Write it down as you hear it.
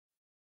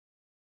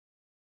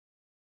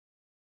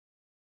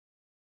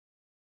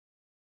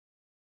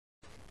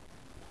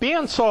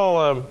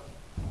Bandsaw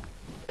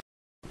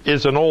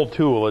is an old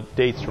tool. It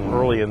dates from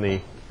early in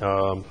the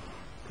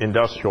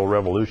Industrial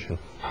Revolution.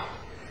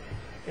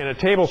 In a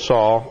table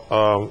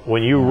saw,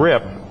 when you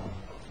rip,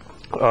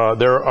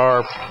 there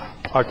are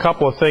a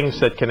couple of things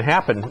that can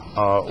happen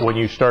when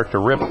you start to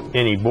rip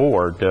any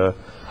board. But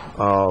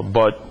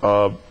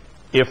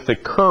if the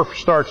kerf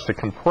starts to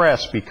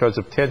compress because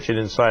of tension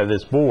inside of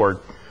this board,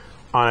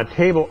 on a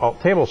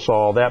table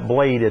saw, that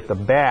blade at the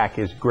back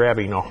is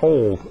grabbing a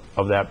hold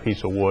of that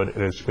piece of wood,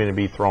 and it's going to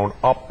be thrown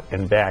up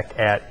and back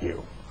at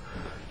you.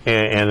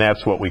 And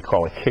that's what we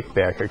call a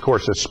kickback. Of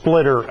course, a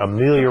splitter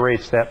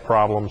ameliorates that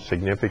problem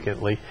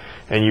significantly,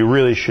 and you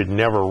really should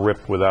never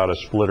rip without a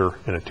splitter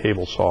in a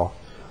table saw.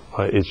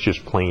 It's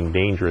just plain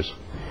dangerous.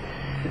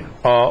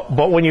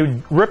 But when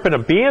you rip in a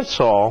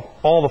bandsaw,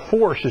 all the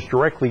force is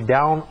directly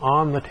down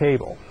on the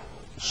table.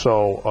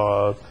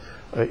 So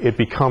it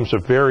becomes a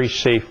very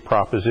safe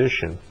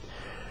proposition.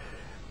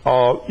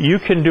 You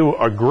can do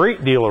a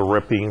great deal of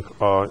ripping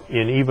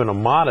in even a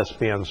modest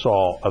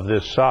bandsaw of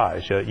this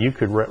size. You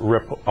could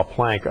rip a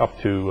plank up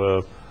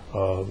to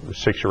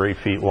 6 or 8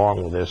 feet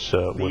long with this.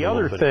 The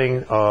other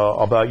thing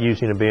about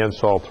using a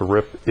bandsaw to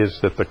rip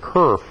is that the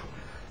kerf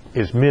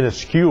is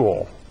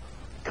minuscule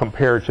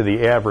compared to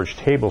the average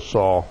table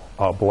saw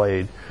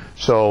blade.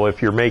 So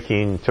if you're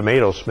making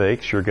tomato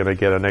steaks, you're going to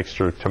get an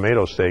extra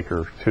tomato steak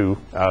or two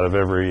out of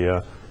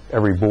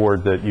every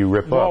board that you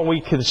rip up. While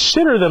we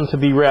consider them to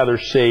be rather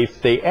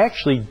safe, they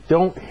actually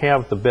don't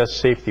have the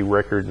best safety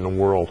record in the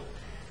world.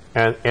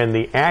 And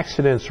the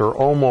accidents are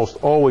almost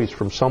always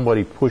from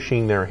somebody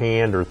pushing their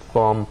hand or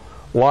thumb.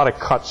 A lot of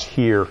cuts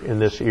here in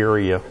this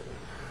area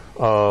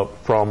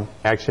from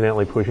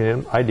accidentally pushing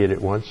in. I did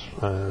it once.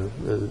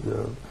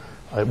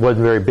 It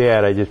wasn't very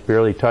bad. I just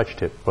barely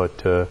touched it.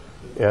 But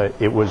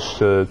it was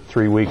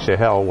 3 weeks of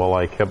hell while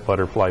I kept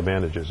butterfly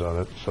bandages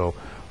on it. So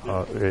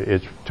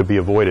it's to be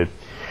avoided.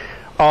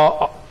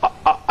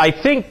 I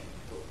think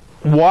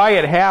why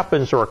it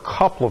happens are a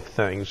couple of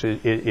things.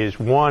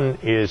 One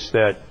is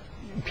that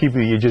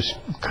you just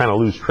kind of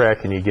lose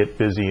track and you get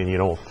busy and you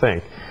don't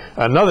think.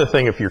 Another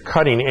thing, if you're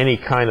cutting any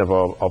kind of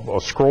a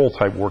scroll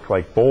type work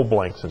like bowl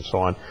blanks and so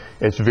on,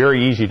 it's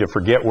very easy to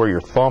forget where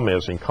your thumb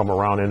is and come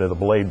around into the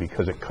blade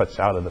because it cuts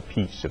out of the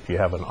piece if you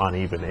have an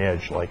uneven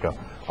edge like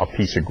a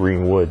piece of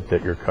green wood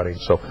that you're cutting.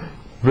 So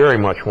very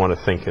much want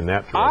to think in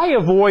that direction. I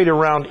avoid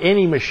around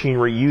any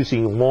machinery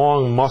using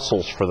long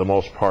muscles for the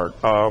most part.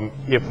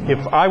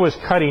 If I was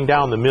cutting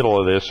down the middle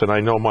of this and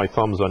I know my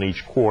thumb's on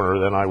each corner,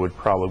 then I would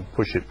probably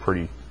push it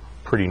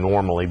pretty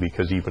normally,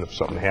 because even if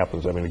something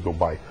happens, I'm going to go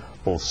by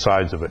both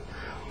sides of it.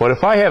 But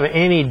if I have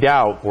any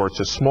doubt or it's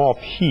a small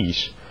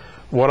piece,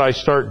 what I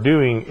start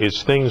doing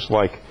is things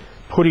like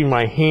putting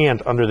my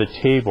hand under the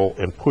table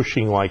and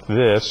pushing like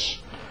this.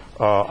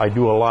 I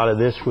do a lot of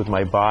this with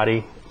my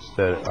body.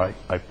 That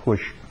I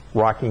push,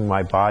 rocking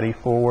my body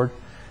forward,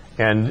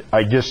 and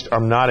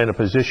I'm not in a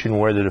position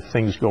where that if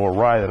things go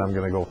awry that I'm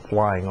going to go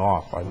flying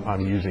off.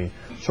 I'm using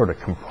sort of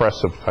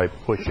compressive type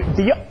pushing.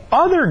 The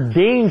other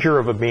danger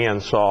of a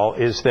bandsaw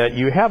is that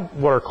you have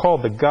what are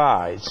called the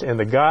guides, and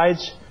the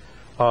guides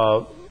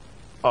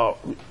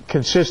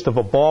consist of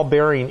a ball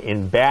bearing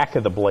in back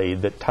of the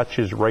blade that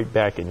touches right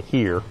back in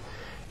here,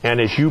 and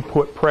as you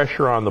put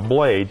pressure on the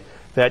blade,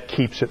 that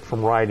keeps it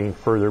from riding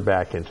further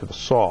back into the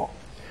saw.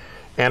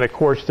 And of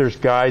course, there's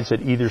guides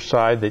at either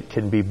side that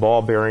can be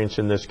ball bearings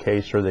in this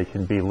case, or they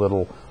can be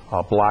little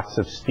blocks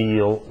of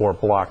steel or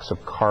blocks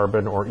of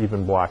carbon or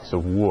even blocks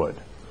of wood.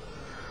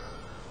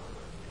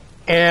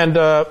 And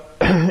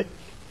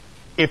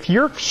if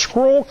you're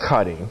scroll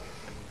cutting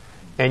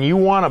and you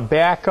want to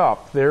back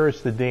up, there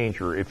is the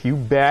danger. If you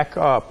back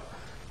up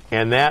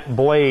and that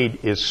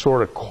blade is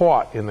sort of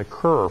caught in the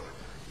kerf,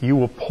 you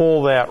will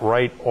pull that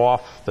right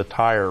off the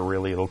tire,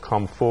 really. It'll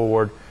come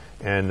forward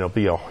and there'll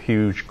be a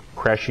huge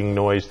crashing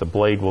noise. The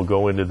blade will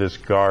go into this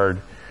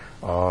guard.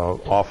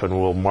 Often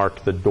we'll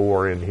mark the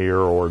door in here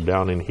or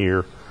down in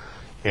here.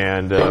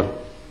 And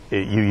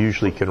you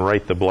usually can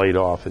write the blade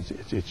off.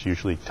 It's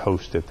usually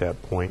toast at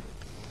that point.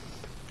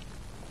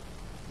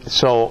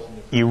 So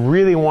you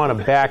really want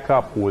to back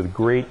up with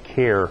great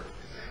care.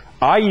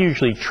 I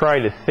usually try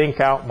to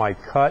think out my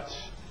cuts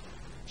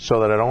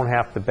so that I don't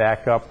have to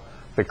back up.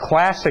 The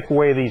classic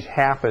way these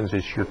happens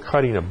is you're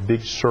cutting a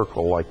big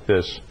circle like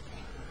this.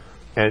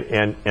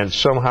 And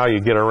somehow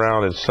you get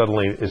around and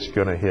suddenly it's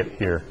going to hit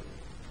here.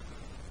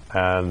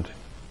 And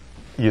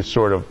you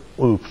sort of,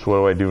 oops, what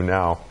do I do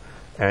now?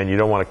 And you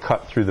don't want to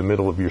cut through the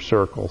middle of your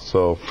circle,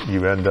 so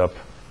you end up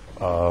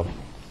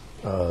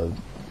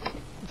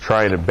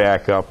trying to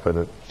back up, and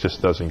it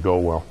just doesn't go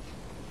well.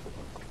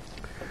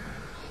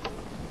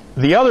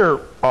 The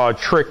other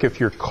trick, if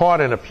you're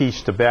caught in a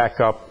piece to back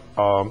up,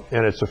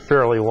 and it's a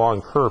fairly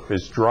long kerf,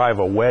 is drive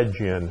a wedge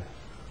in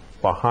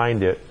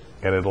behind it,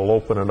 and it'll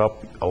open it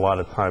up a lot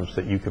of times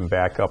that you can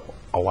back up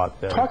a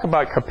lot better. Talk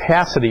about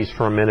capacities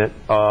for a minute.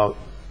 A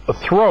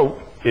throat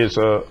is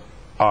a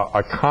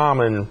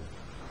common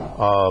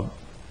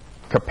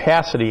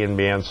capacity in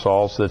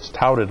bandsaws that's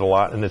touted a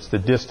lot, and it's the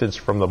distance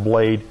from the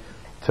blade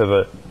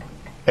to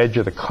edge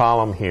of the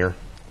column here.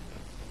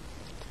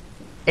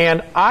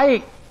 And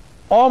I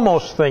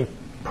almost think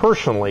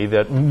personally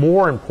that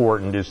more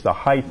important is the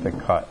height of the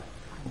cut.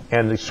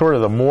 And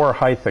the more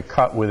height of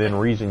cut within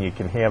reason you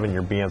can have in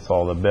your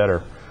bandsaw, the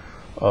better.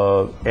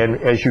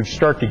 And as you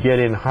start to get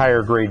in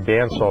higher grade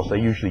bandsaws, they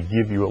usually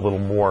give you a little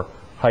more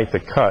height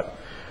of cut.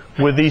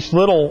 With these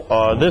little,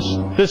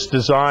 this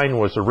design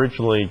was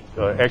originally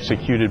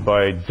executed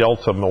by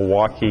Delta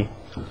Milwaukee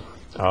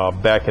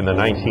back in the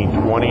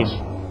 1920s.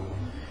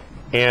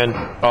 And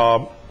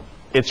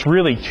it's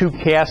really two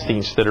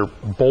castings that are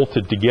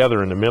bolted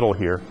together in the middle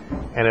here,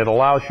 and it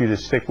allows you to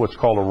stick what's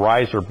called a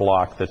riser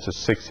block. That's a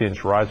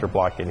 6-inch riser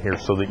block in here,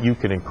 so that you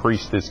can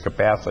increase this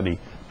capacity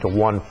to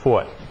 1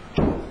 foot.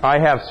 I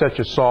have such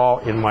a saw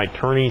in my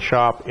turning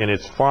shop, and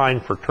it's fine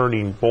for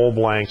turning bowl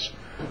blanks,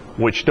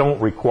 which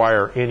don't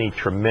require any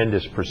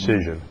tremendous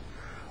precision.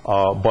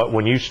 But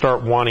when you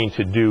start wanting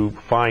to do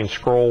fine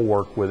scroll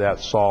work with that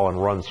saw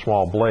and run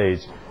small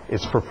blades,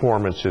 its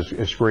performance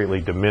is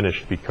greatly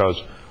diminished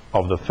because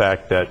of the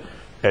fact that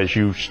as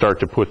you start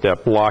to put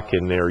that block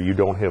in there, you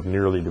don't have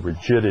nearly the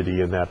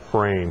rigidity in that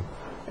frame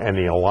and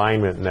the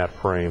alignment in that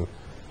frame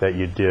that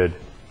you did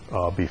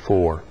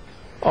before.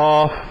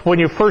 When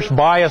you first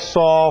buy a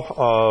saw,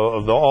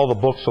 all the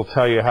books will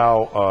tell you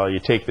how you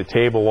take the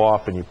table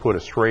off and you put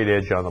a straight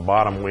edge on the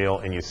bottom wheel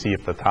and you see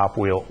if the top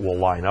wheel will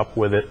line up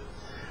with it.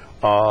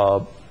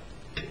 I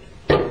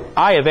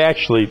have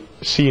actually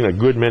seen a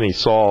good many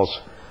saws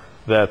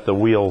that the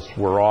wheels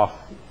were off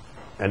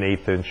an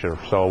 1/8 inch or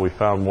so. We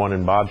found one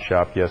in Bob's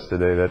shop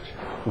yesterday that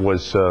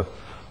was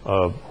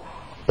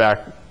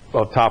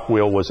top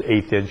wheel was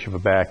 1/8 inch of the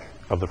back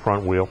of the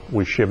front wheel.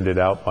 We shimmed it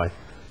out by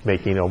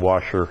making a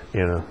washer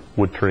in a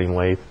wood turning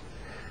lathe.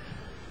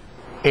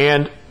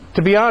 And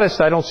to be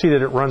honest, I don't see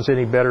that it runs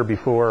any better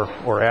before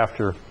or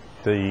after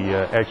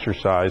the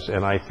exercise,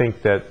 and I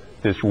think that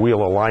this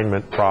wheel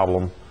alignment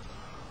problem,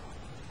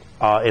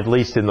 at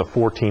least in the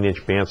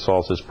 14-inch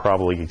bandsaws, is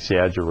probably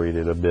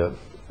exaggerated a bit.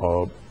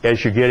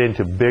 As you get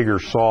into bigger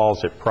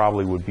saws, it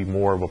probably would be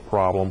more of a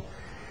problem,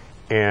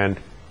 and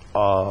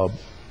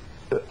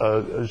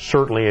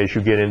certainly as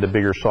you get into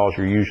bigger saws,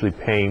 you're usually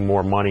paying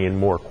more money and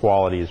more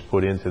quality is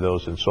put into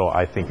those, and so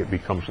I think it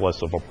becomes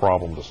less of a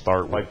problem to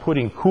start with. By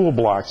putting cool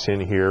blocks in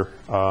here,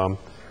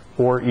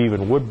 or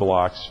even wood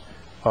blocks,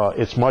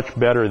 it's much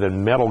better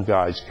than metal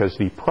guides, because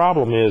the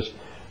problem is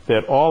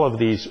that all of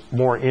these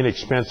more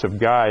inexpensive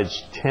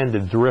guides tend to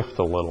drift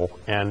a little,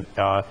 and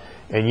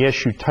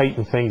yes, you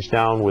tighten things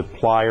down with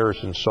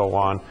pliers and so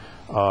on,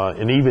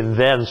 and even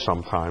then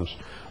sometimes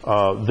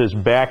this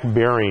back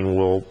bearing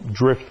will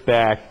drift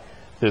back.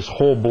 This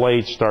whole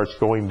blade starts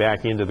going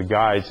back into the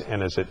guides,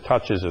 and as it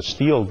touches a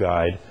steel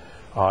guide,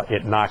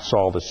 it knocks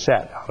all the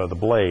set out of the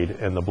blade,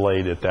 and the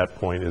blade at that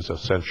point is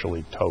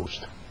essentially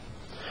toast.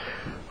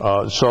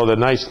 So the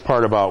nice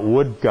part about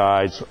wood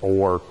guides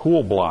or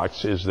cool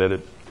blocks is that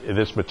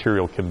this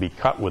material can be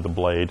cut with the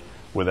blade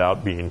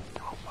without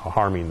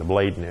harming the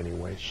blade in any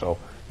way. So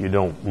you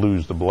don't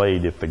lose the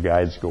blade if the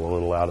guides go a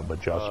little out of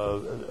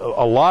adjustment.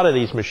 A lot of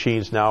these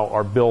machines now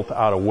are built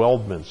out of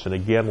weldments, and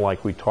again,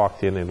 like we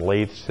talked in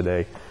lathes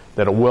today,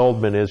 that a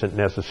weldment isn't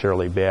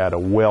necessarily bad. A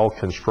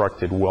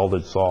well-constructed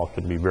welded saw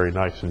can be very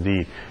nice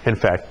indeed. In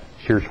fact,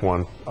 here's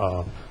one,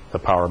 the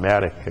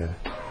Powermatic.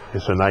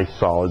 It's a nice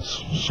solid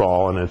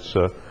saw, and it's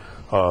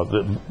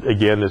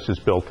again, this is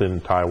built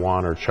in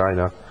Taiwan or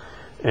China,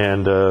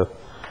 and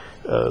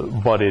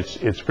but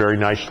it's very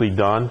nicely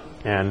done.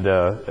 And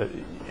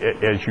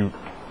as you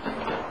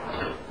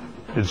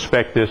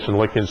inspect this and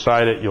look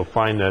inside it, you'll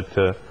find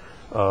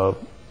that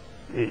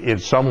in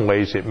some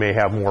ways it may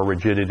have more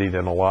rigidity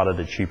than a lot of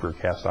the cheaper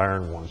cast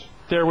iron ones.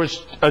 There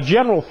was a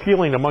general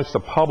feeling amongst the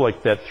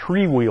public that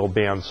 3-wheel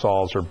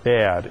bandsaws are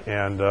bad,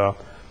 and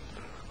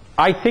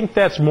I think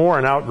that's more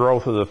an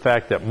outgrowth of the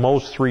fact that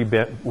most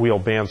 3-wheel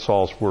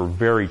bandsaws were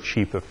very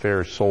cheap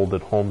affairs sold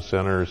at home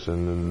centers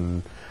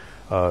and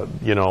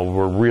you know,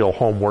 were real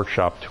home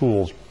workshop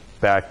tools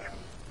back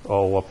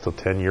up to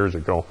 10 years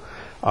ago.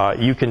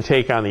 You can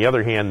take, on the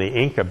other hand, the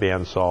Inca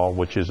bandsaw,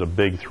 which is a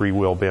big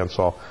 3-wheel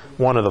bandsaw,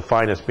 one of the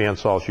finest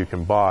bandsaws you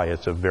can buy.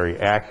 It's a very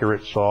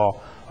accurate saw,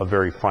 a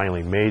very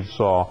finely made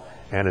saw,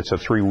 and it's a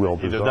 3-wheel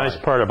design. The nice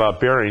part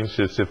about bearings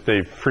is if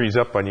they freeze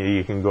up on you,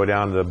 you can go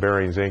down to the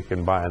Bearings Inc.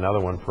 and buy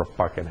another one for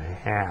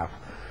 $1.50.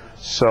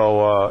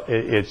 So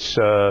it's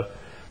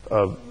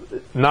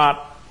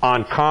not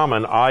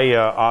uncommon.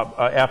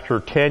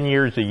 After 10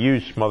 years of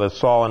use of the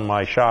saw in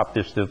my shop,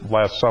 this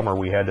last summer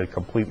we had to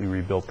completely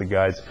rebuild the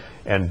guides,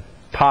 and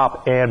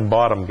top and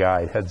bottom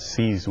guide had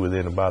seized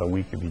within about a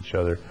week of each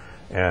other,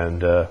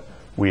 and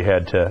we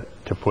had to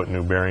put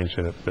new bearings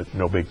in it, but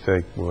no big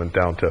thing. We went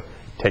down to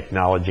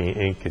Technology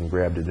Inc. and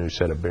grabbed a new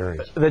set of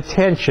bearings. The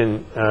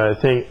tension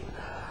thing.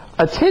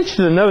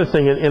 Attention, another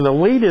thing, and the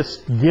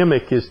latest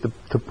gimmick is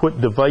to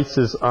put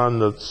devices on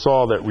the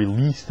saw that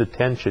release the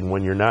tension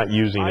when you're not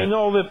using it. I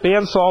know that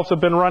bandsaws have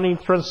been running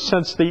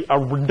since the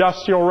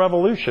Industrial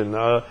Revolution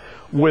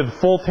with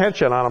full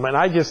tension on them, and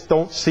I just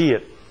don't see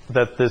it,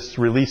 that this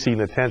releasing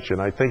the tension.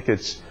 I think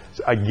it's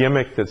a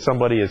gimmick that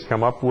somebody has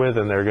come up with,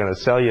 and they're going to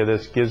sell you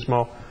this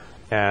gizmo,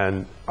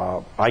 and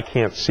I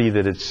can't see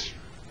that it's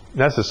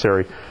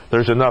necessary.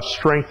 There's enough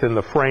strength in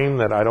the frame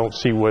that I don't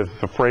see with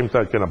the frame's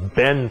not going to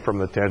bend from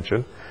the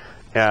tension.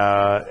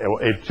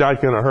 It's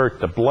not going to hurt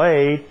the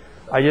blade.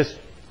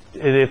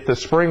 If the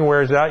spring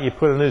wears out, you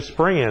put a new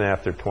spring in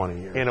after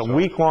 20 years. In a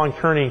week-long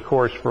turning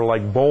course for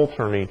like bowl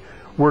turning,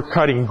 we're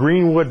cutting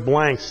greenwood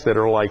blanks that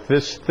are like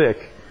this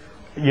thick,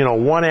 you know,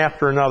 one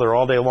after another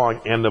all day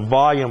long, and the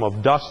volume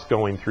of dust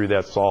going through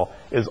that saw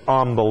is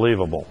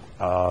unbelievable.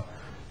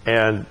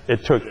 And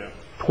it took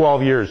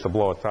 12 years to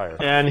blow a tire.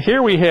 And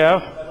here we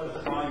have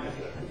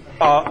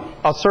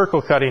a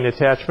circle cutting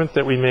attachment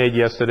that we made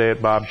yesterday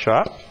at Bob's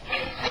shop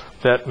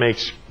that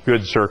makes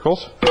good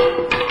circles.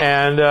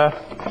 And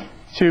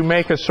to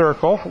make a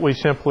circle, we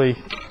simply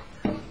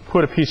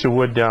put a piece of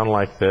wood down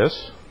like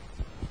this,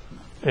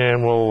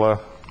 and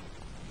we'll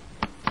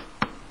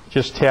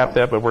just tap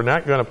that, but we're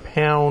not going to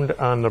pound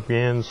on the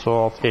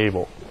bandsaw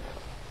table.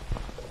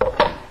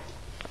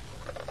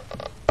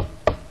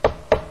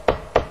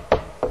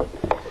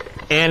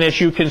 And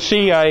as you can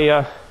see,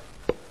 I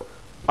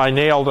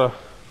nailed a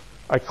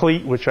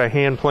cleat which I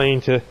hand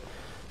planed to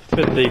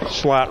fit the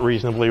slot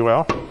reasonably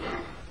well.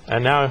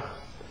 And now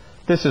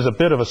this is a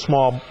bit of a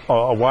small,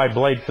 wide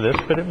blade for this,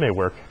 but it may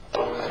work.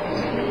 I'm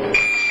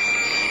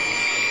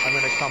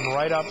going to come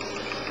right up.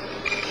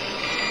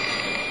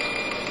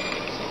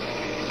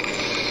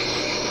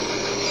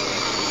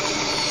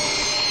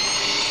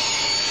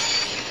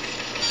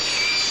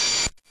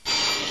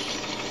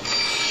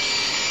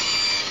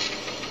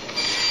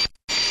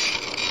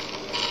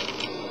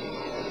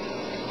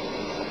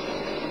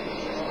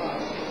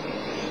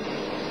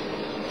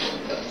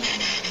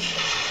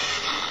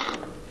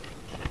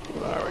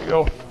 There we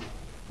go.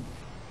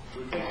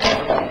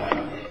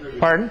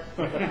 Pardon?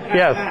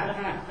 Yes.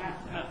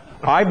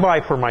 I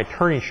buy for my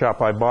turning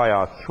shop, I buy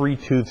a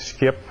 3-tooth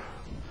skip,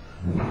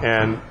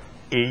 and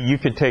you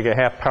could take a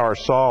half-power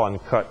saw and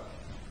cut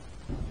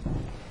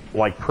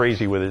like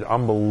crazy with it.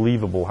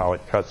 Unbelievable how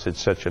it cuts.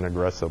 It's such an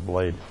aggressive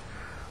blade.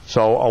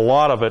 So a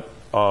lot of it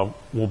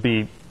will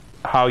be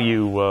how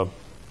you,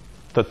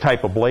 the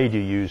type of blade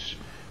you use.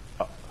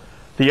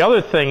 The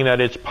other thing that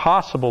it's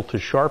possible to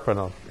sharpen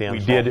a bandsaw. We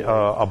did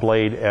a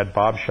blade at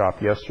Bob's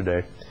shop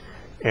yesterday,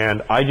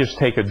 and I just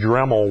take a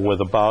Dremel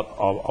with about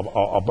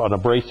an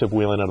abrasive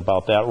wheel in it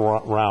about that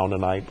round,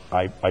 and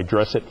I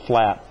dress it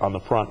flat on the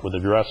front with a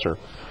dresser,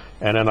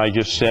 and then I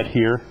just set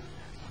here,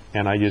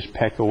 and I just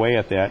peck away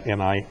at that,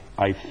 and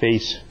I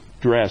face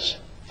dress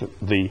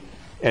the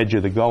edge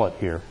of the gullet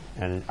here,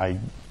 and I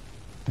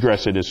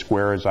dress it as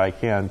square as I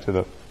can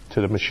to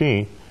the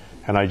machine,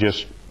 and I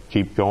just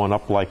keep going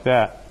up like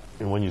that.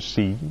 And when you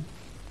see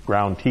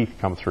ground teeth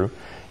come through,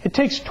 it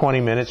takes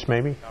 20 minutes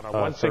maybe. On a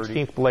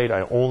 1/16th blade,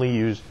 I only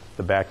use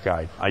the back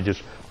guide. I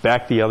just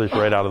back the others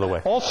right out of the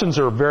way. Olsons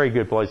are very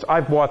good blades.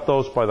 I've bought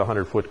those by the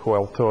 100-foot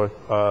coil toy.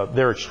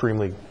 They're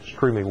extremely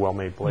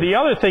well-made blades. The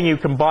other thing you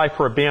can buy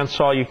for a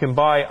bandsaw, you can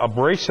buy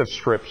abrasive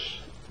strips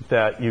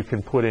that you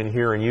can put in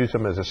here and use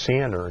them as a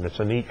sander. And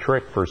it's a neat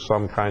trick for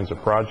some kinds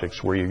of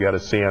projects where you got to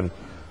sand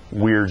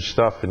weird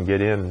stuff and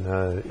get in.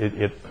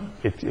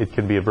 It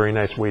can be a very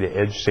nice way to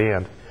edge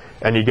sand.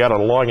 And you got a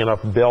long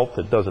enough belt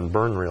that doesn't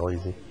burn real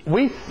easy.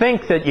 We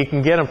think that you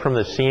can get them from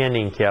the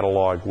sanding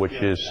catalog, which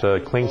is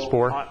Clean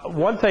Sport.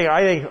 One thing,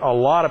 I think a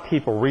lot of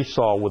people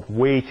resaw with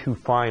way too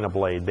fine a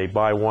blade. They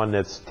buy one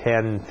that's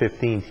 10,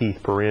 15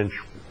 teeth per inch,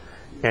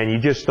 and you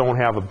just don't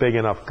have a big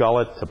enough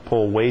gullet to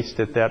pull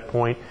waste at that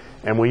point.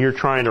 And when you're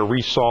trying to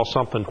resaw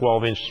something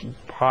 12-inch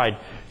hide,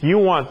 you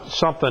want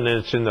something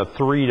that's in the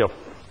 3 to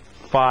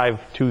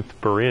 5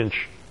 tooth per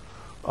inch.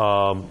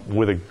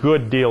 With a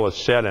good deal of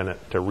set in it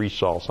to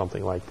resaw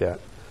something like that.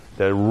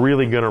 They're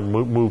really going to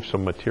move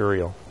some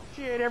material.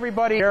 Appreciate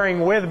everybody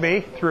bearing with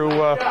me through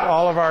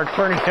all of our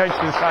turning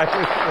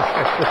exercises.